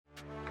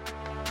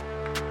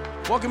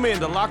Welcome in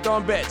to Locked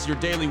On Bets, your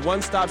daily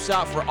one-stop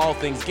shop for all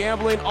things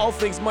gambling, all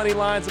things money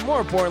lines, and more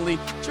importantly,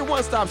 it's your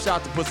one-stop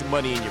shop to put some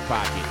money in your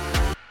pocket.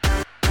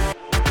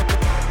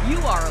 You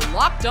are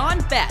Locked On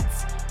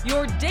Bets,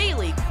 your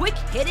daily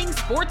quick-hitting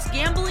sports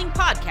gambling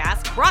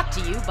podcast brought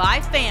to you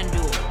by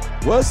FanDuel.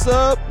 What's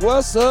up?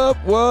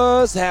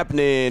 What's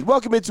happening?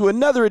 Welcome into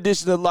another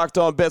edition of Locked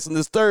On Bets on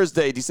this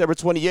Thursday, December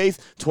 28th,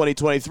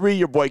 2023.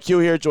 Your boy Q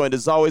here, joined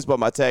as always by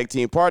my tag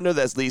team partner,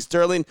 that's Lee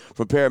Sterling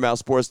from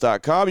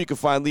ParamountSports.com. You can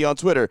find Lee on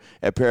Twitter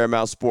at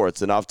Paramount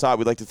Sports. And off top,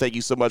 we'd like to thank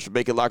you so much for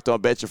making Locked On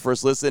Bets your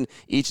first listen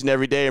each and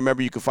every day.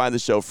 Remember, you can find the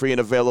show free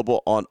and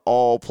available on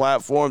all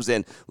platforms.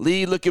 And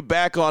Lee, looking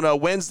back on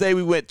Wednesday,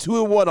 we went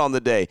 2-1 on the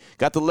day.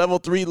 Got the level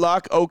 3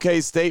 lock, OK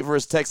State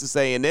versus Texas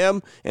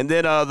A&M. And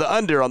then the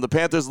under on the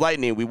Panthers Lightning.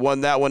 We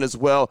won that one as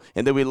well,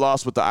 and then we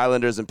lost with the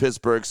Islanders in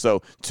Pittsburgh.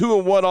 So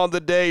 2-1 on the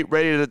day,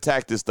 ready to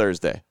attack this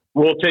Thursday.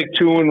 We'll take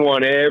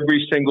 2-1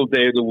 every single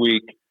day of the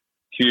week.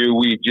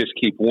 We just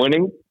keep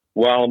winning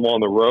while I'm on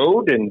the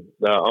road and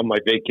on my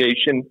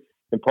vacation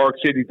in Park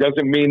City.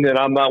 Doesn't mean that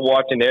I'm not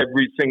watching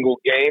every single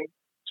game.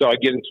 So I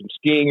get in some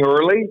skiing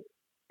early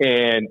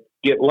and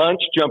get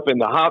lunch, jump in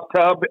the hot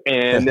tub,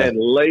 and then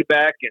lay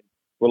back and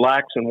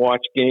relax and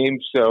watch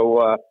games.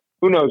 So,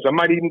 who knows? I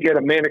might even get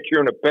a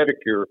manicure and a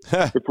pedicure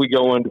if we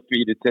go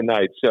undefeated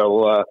tonight.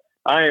 So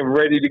I am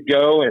ready to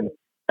go and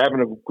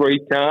having a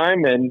great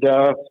time. And,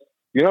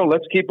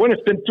 let's keep winning.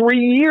 It's been 3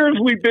 years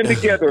we've been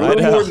together, a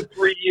little more than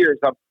 3 years.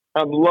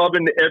 I'm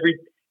loving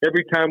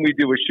every time we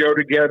do a show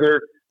together.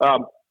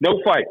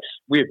 No fights.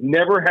 We have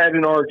never had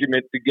an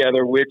argument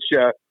together, which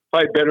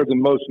probably better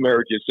than most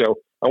marriages. So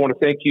I want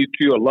to thank you,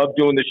 Q. I love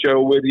doing the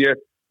show with you.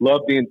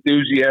 Love the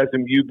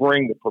enthusiasm you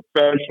bring, the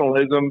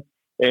professionalism.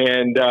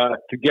 And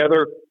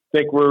together, I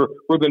think we're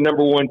the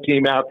number one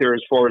team out there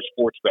as far as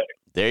sports betting.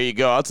 There you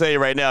go. I'll tell you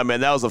right now,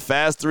 man, that was a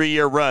fast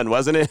 3-year run,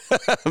 wasn't it?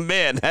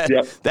 Man,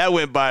 that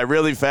went by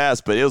really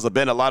fast, but it's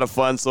been a lot of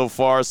fun so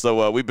far.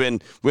 So we've been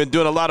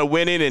doing a lot of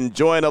winning,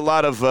 enjoying a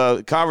lot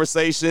of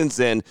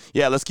conversations. And,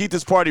 yeah, let's keep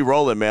this party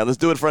rolling, man. Let's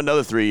do it for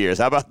another 3 years.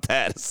 How about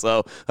that?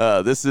 So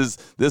this is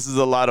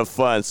a lot of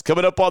fun.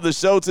 Coming up on the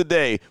show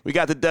today, we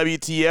got the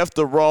WTF,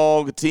 the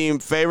wrong team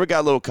favorite.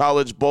 Got a little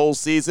college bowl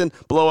season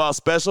blowout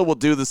special. We'll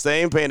do the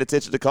same, paying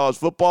attention to college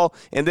football.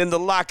 And then the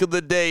lock of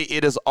the day,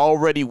 it is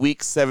already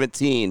week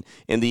 17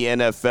 in the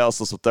NFL,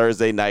 so some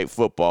Thursday night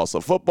football. So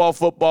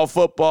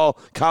football,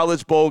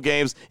 college bowl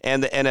games,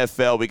 and the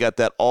NFL. We got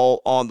that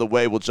all on the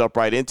way. We'll jump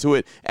right into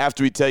it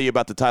after we tell you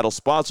about the title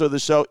sponsor of the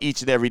show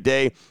each and every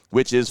day,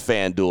 which is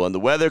FanDuel. And the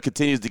weather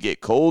continues to get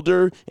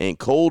colder and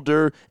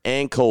colder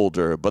and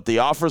colder, but the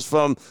offers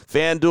from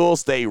FanDuel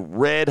stay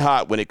red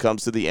hot when it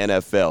comes to the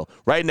NFL.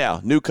 Right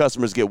now, new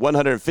customers get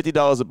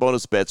 $150 of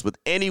bonus bets with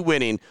any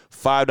winning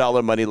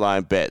 $5 money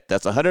line bet.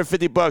 That's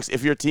 $150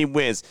 if your team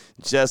wins,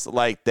 just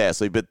like that.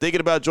 So you've been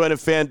thinking about joining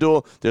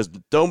FanDuel.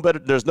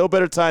 There's no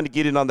better time to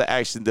get in on the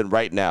action than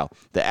right now.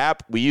 The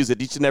app, we use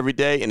it each and every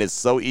day, and it's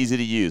so easy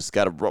to use.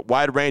 Got a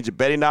wide range of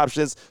betting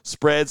options,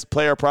 spreads,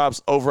 player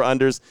props,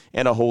 over-unders,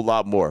 and a whole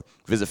lot more.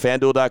 Visit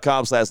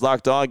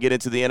FanDuel.com/lockedon. Get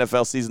into the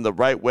NFL season the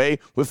right way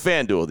with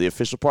FanDuel, the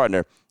official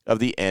partner of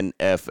the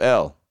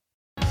NFL.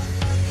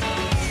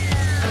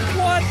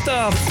 What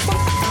the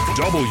fuck?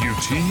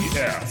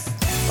 WTF.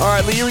 All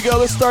right, Lee, here we go.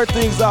 Let's start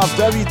things off.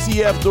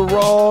 WTF, the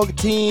wrong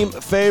team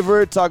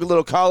favorite. Talk a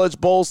little college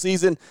bowl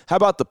season. How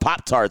about the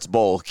Pop-Tarts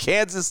Bowl?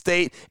 Kansas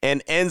State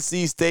and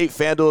NC State.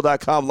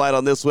 FanDuel.com line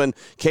on this one.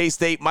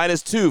 K-State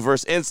 -2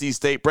 versus NC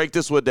State. Break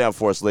this one down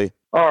for us, Lee.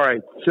 All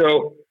right,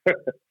 so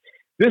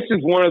this is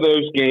one of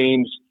those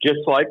games, just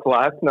like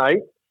last night.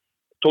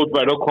 Told you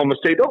about Oklahoma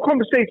State.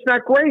 Oklahoma State's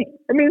not great.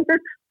 I mean,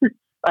 they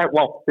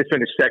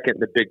finished second in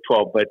the Big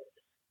 12, but,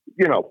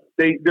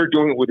 they're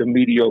doing it with a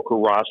mediocre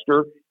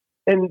roster.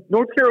 And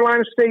North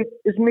Carolina State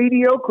is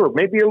mediocre,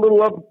 maybe a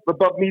little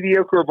above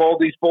mediocre of all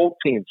these bowl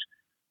teams.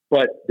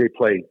 But they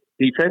play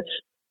defense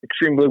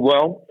extremely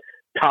well,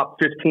 top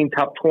 15,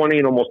 top 20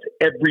 in almost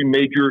every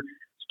major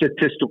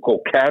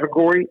statistical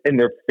category. And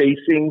they're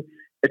facing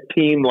a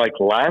team like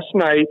last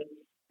night,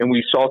 and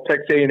we saw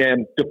Texas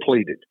A&M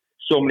depleted.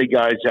 So many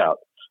guys out.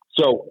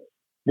 So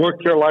North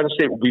Carolina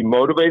State will be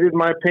motivated, in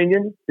my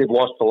opinion. They've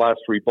lost the last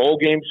 3 bowl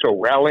games, so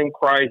rallying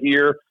cry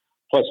here.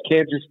 Plus,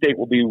 Kansas State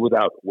will be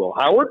without Will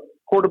Howard,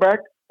 quarterback,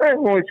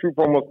 only threw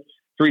for almost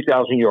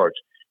 3,000 yards.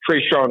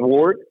 Trayshawn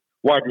Ward,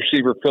 wide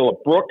receiver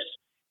Phillip Brooks,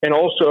 and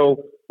also,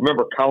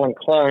 remember, Colin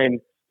Klein,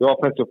 the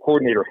offensive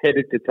coordinator,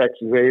 headed to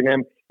Texas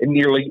A&M, and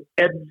nearly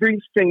every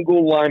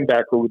single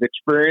linebacker with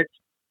experience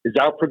is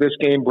out for this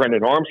game.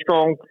 Brennan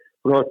Armstrong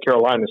for North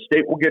Carolina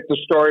State will get the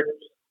start.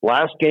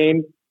 Last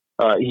game,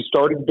 he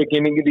started at the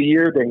beginning of the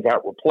year, then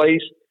got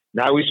replaced.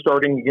 Now he's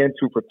starting again,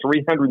 threw for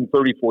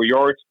 334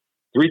 yards,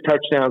 3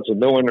 touchdowns and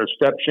no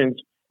interceptions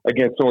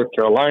against North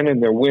Carolina in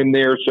their win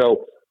there.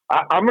 So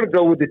I'm going to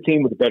go with the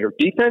team with a better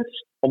defense.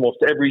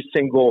 Almost every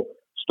single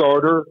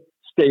starter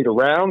stayed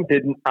around,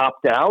 didn't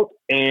opt out,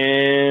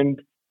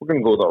 and we're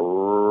going to go with the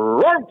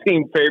wrong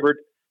team favorite,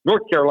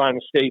 North Carolina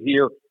State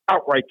here,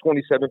 outright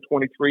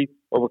 27-23.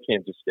 over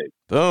Kansas State.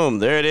 Boom.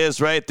 There it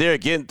is right there.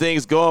 Getting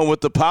things going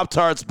with the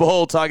Pop-Tarts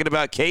Bowl, talking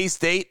about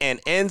K-State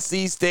and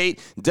NC State.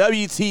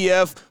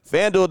 WTF.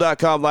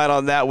 FanDuel.com line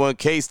on that one.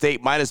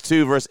 K-State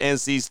 -2 versus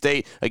NC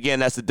State. Again,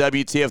 that's the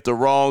WTF, the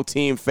wrong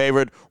team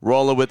favorite,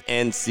 rolling with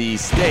NC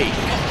State.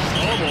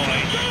 Oh, boy.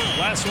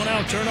 Last one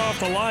out, turn off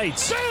the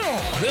lights.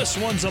 This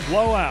one's a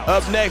blowout.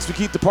 Up next, we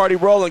keep the party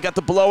rolling. Got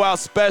the blowout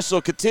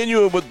special,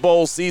 continuing with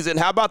bowl season.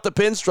 How about the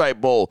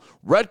Pinstripe Bowl?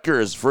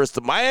 Rutgers versus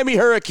the Miami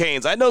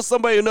Hurricanes. I know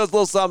somebody who knows a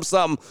little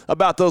something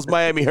about those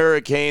Miami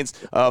Hurricanes.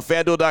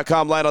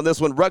 FanDuel.com line on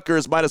this one.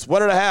 Rutgers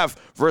 -1.5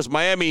 versus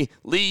Miami.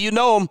 Lee, you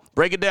know them.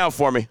 Break it down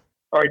for me.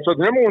 All right, so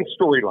the number one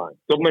storyline,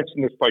 they'll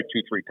mention this probably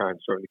 2-3 times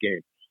during the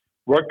game.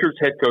 Rutgers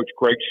head coach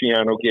Greg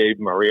Schiano gave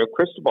Mario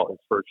Cristobal his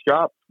first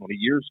job 20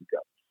 years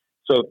ago.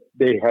 So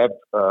they have,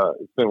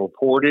 it's been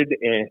reported,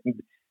 and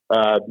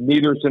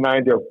neither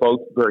denying they're both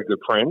very good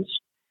friends.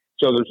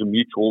 So there's a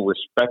mutual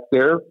respect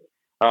there.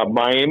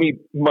 Miami,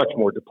 much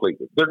more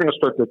depleted. They're going to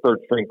start their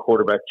third-string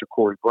quarterback,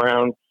 Corey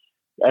Brown.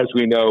 As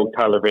we know,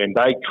 Tyler Van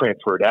Dyke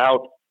transferred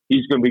out.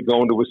 He's going to be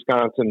going to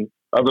Wisconsin.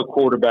 Other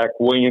quarterback,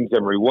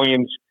 Emory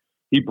Williams,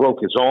 he broke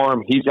his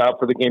arm. He's out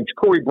for the game.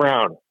 Corey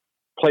Brown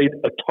played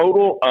a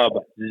total of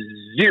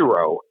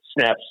 0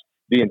 snaps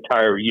the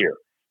entire year.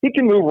 He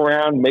can move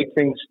around, make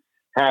things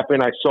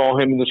happen. I saw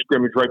him in the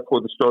scrimmage right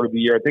before the start of the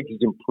year. I think he's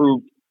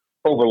improved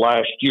over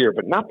last year,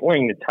 but not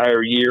playing the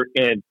entire year,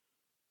 and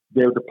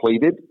they're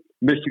depleted,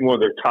 missing one of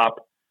their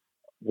top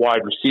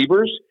wide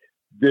receivers.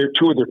 They're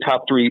 2 of their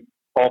top 3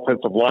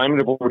 offensive linemen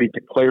have already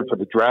declared for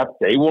the draft.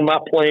 They will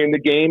not play in the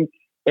game.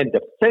 And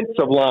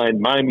defensive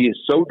line, Miami is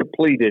so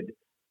depleted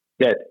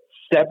that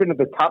 7 of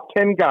the top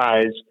 10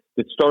 guys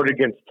that started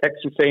against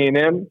Texas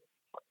A&M,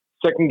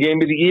 second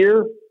game of the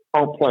year,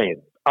 aren't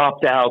playing.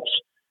 Opt-outs,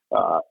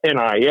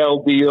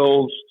 NIL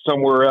deals,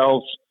 somewhere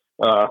else,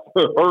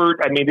 hurt.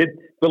 I mean,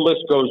 the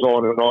list goes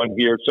on and on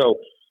here. So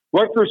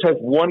Rutgers has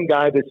one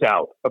guy that's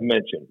out of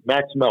mention,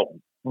 Max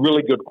Melton,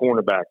 really good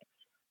cornerback.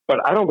 But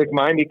I don't think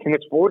Miami can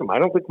exploit him. I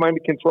don't think Miami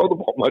can throw the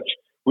ball much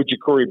with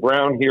Corey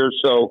Brown here.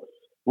 So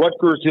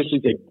Rutgers, this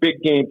is a big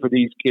game for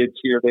these kids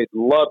here. They'd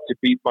love to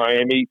beat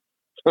Miami.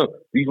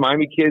 These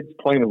Miami kids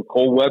playing in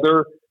cold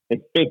weather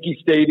in Yankee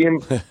Stadium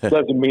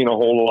doesn't mean a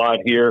whole lot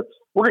here.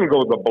 We're going to go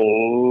with the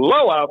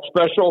blowout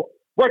special.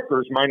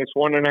 Rutgers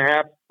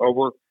 -1.5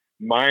 over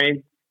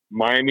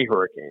Miami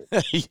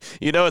Hurricanes.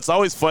 You know, it's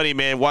always funny,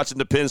 man, watching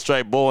the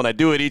Pinstripe Bowl, and I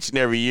do it each and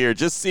every year,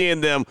 just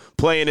seeing them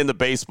playing in the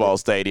baseball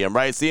stadium,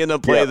 right? Seeing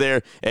them play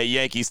there at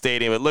Yankee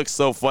Stadium. It looks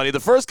so funny. The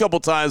first couple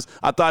times,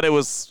 I thought it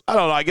was, I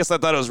don't know, I guess I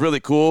thought it was really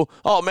cool.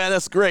 Oh, man,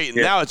 that's great.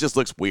 And now it just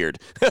looks weird.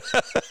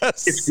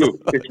 It's goof.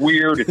 It's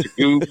weird. It's a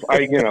goof.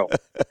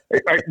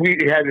 We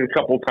had it a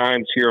couple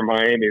times here in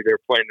Miami. They're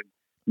playing in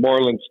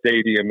Marlins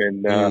Stadium,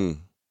 and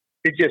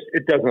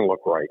it doesn't look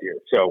right here.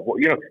 So,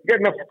 you got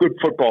enough good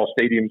football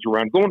stadiums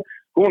around.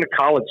 Going to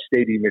College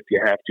Stadium if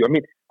you have to. I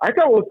mean, I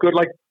thought it looked good,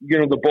 like,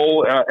 the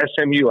bowl,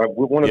 SMU,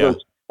 one of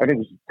those, I think it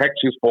was the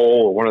Texas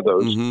Bowl or one of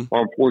those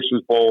Armed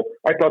Forces Bowl.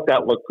 I thought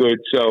that looked good.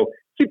 So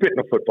keep it in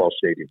a football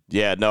stadium.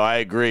 Yeah, no, I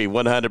agree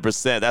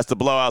 100%. That's the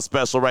blowout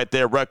special right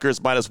there. Rutgers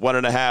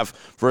 -1.5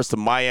 versus the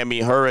Miami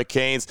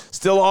Hurricanes.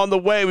 Still on the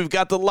way. We've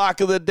got the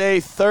lock of the day,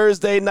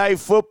 Thursday Night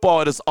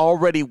Football. It is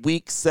already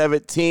Week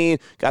 17.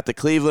 Got the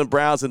Cleveland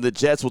Browns and the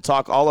Jets. We'll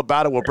talk all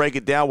about it. We'll break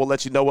it down. We'll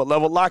let you know what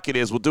level lock it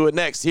is. We'll do it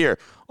next here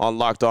on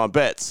Locked On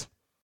Bets.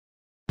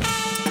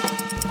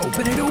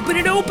 Open it, open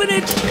it, open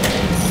it.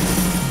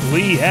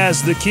 Lee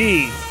has the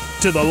key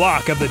to the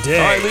lock of the day.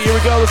 All right, Lee, here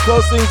we go. Let's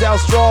close things out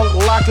strong.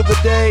 Lock of the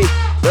day,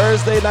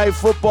 Thursday Night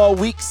Football,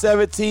 Week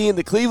 17.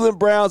 The Cleveland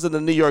Browns and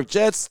the New York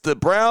Jets. The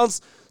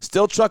Browns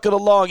still trucking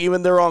along,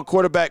 even they're on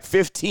quarterback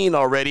 15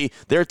 already.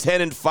 They're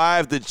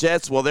 10-5. The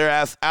Jets, well, they're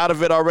out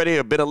of it already,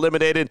 have been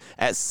eliminated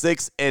at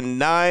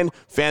 6-9.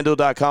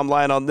 FanDuel.com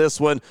line on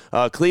this one.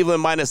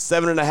 Cleveland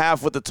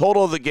 -7.5 with the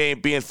total of the game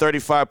being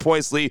 35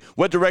 points. Lee,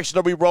 what direction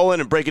are we rolling?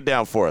 And break it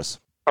down for us.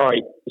 All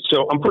right,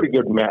 so I'm pretty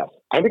good at math.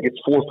 I think it's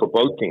 4 for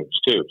both teams,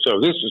 too.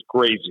 So this is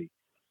crazy.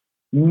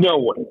 No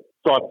one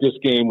thought this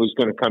game was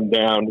going to come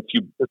down at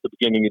the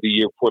beginning of the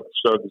year before the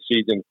start of the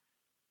season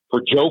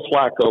for Joe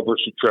Flacco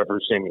versus Trevor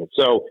Siemian.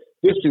 So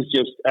this is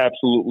just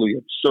absolutely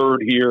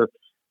absurd here.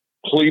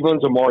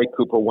 Cleveland's Amari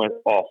Cooper went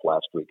off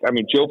last week. I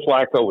mean, Joe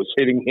Flacco was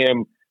hitting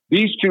him.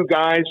 These two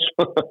guys,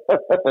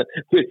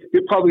 they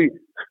probably,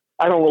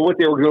 I don't know what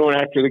they were doing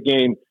after the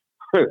game,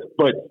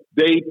 but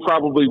they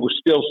probably were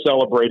still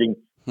celebrating.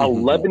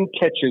 11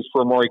 catches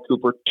for Amari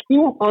Cooper,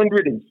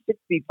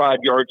 265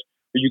 yards.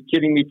 Are you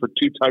kidding me, for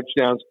 2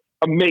 touchdowns?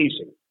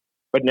 Amazing.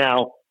 But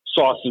now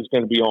Sauce is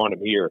going to be on him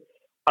here.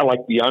 I like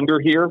the under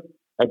here.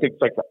 I think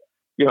it's like,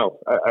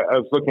 I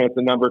was looking at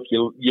the numbers.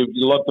 You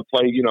love to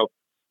play,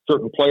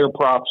 certain player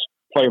props,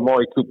 play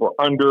Amari Cooper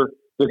under.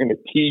 They're going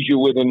to tease you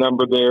with a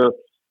number there.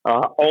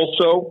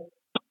 Also,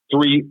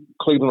 3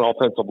 Cleveland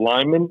offensive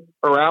linemen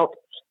are out.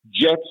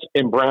 Jets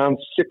and Browns,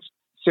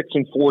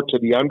 6-4 to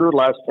the under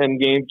last 10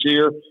 games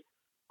here.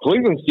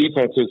 Cleveland's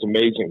defense is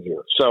amazing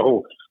here.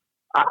 So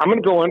I'm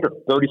going to go under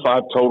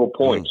 35 total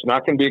points.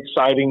 Not going to be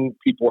exciting.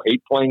 People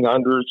hate playing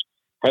unders.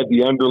 Had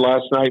the under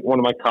last night, one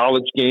of my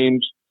college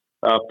games.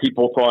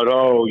 People thought,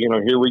 oh,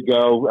 here we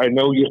go. I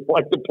know you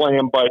like to play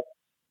them, but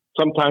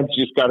sometimes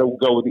you just got to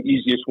go with the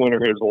easiest winner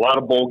here. There's a lot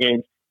of bowl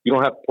games. You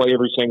don't have to play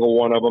every single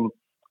one of them.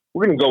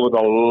 We're going to go with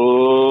a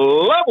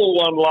level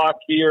one lock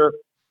here.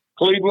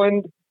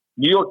 Cleveland,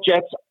 New York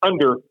Jets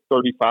under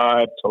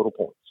 35 total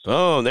points.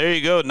 Oh, there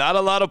you go. Not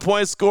a lot of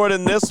points scored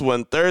in this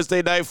one.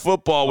 Thursday Night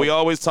Football. We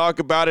always talk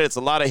about it. It's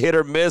a lot of hit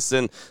or miss,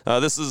 and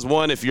this is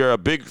one, if you're a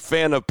big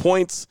fan of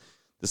points,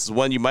 this is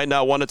one you might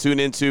not want to tune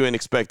into and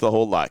expect a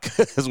whole lot.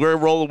 As we're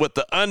rolling with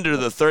the under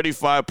the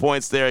 35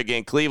 points there.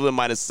 Again, Cleveland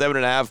minus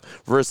 7.5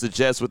 versus the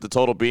Jets with the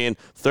total being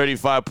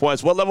 35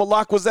 points. What level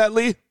lock was that,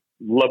 Lee?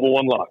 Level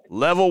one lock.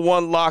 Level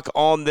one lock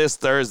on this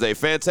Thursday.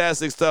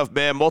 Fantastic stuff,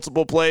 man.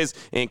 Multiple plays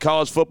in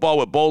college football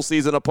with bowl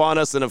season upon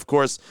us, and, of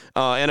course,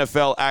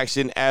 NFL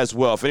action as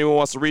well. If anyone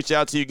wants to reach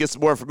out to you, get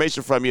some more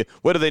information from you,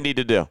 what do they need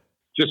to do?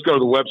 Just go to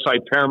the website,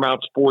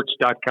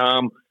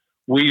 ParamountSports.com.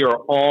 We are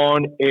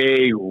on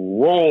a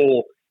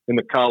roll in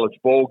the college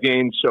bowl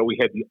game. So we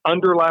had the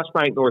under last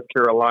night, North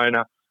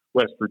Carolina,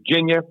 West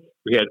Virginia.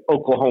 We had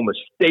Oklahoma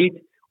State,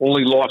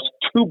 only lost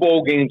 2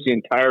 bowl games the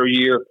entire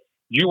year.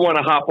 You want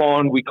to hop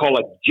on, we call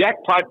it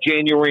Jackpot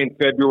January and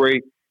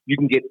February. You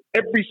can get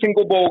every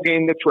single bowl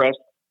game that's rest,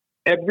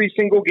 every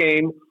single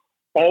game,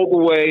 all the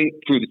way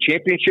through the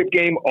championship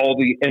game, all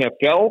the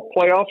NFL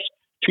playoffs,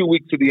 2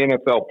 weeks of the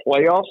NFL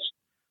playoffs.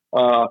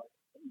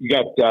 You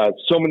got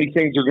so many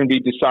things are going to be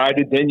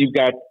decided. Then you've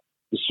got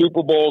the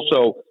Super Bowl.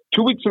 So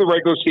 2 weeks of the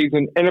regular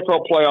season,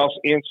 NFL playoffs,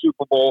 and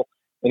Super Bowl,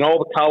 and all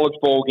the college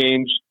bowl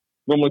games.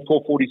 Normally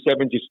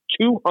 $447, just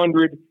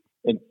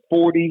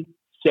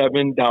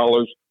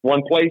 $247.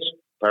 One place,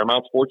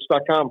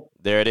 ParamountSports.com.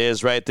 There it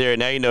is right there.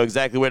 Now you know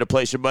exactly where to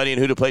place your money and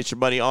who to place your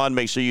money on.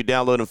 Make sure you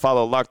download and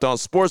follow Locked On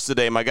Sports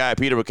today. My guy,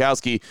 Peter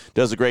Bukowski,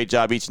 does a great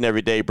job each and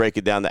every day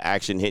breaking down the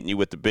action, hitting you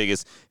with the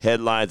biggest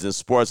headlines in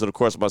sports. And, of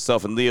course,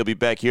 myself and Lee will be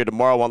back here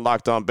tomorrow on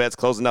Locked On Bets,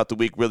 closing out the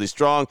week really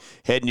strong,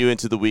 heading you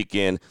into the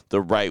weekend the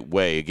right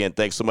way. Again,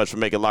 thanks so much for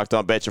making Locked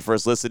On Bets your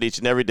first listen each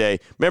and every day.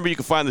 Remember, you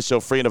can find the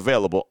show free and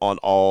available on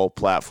all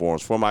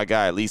platforms. For my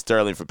guy, Lee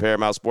Sterling from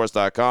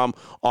ParamountSports.com,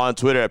 on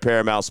Twitter at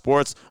Paramount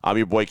Sports. I'm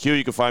your boy Q.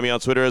 You can find me on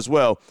Twitter as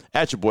well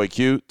at your boy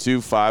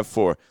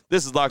Q254.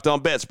 This is Locked On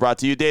Bets, brought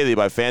to you daily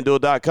by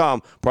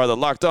FanDuel.com, part of the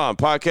Locked On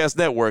Podcast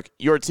Network,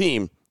 your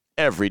team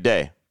every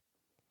day.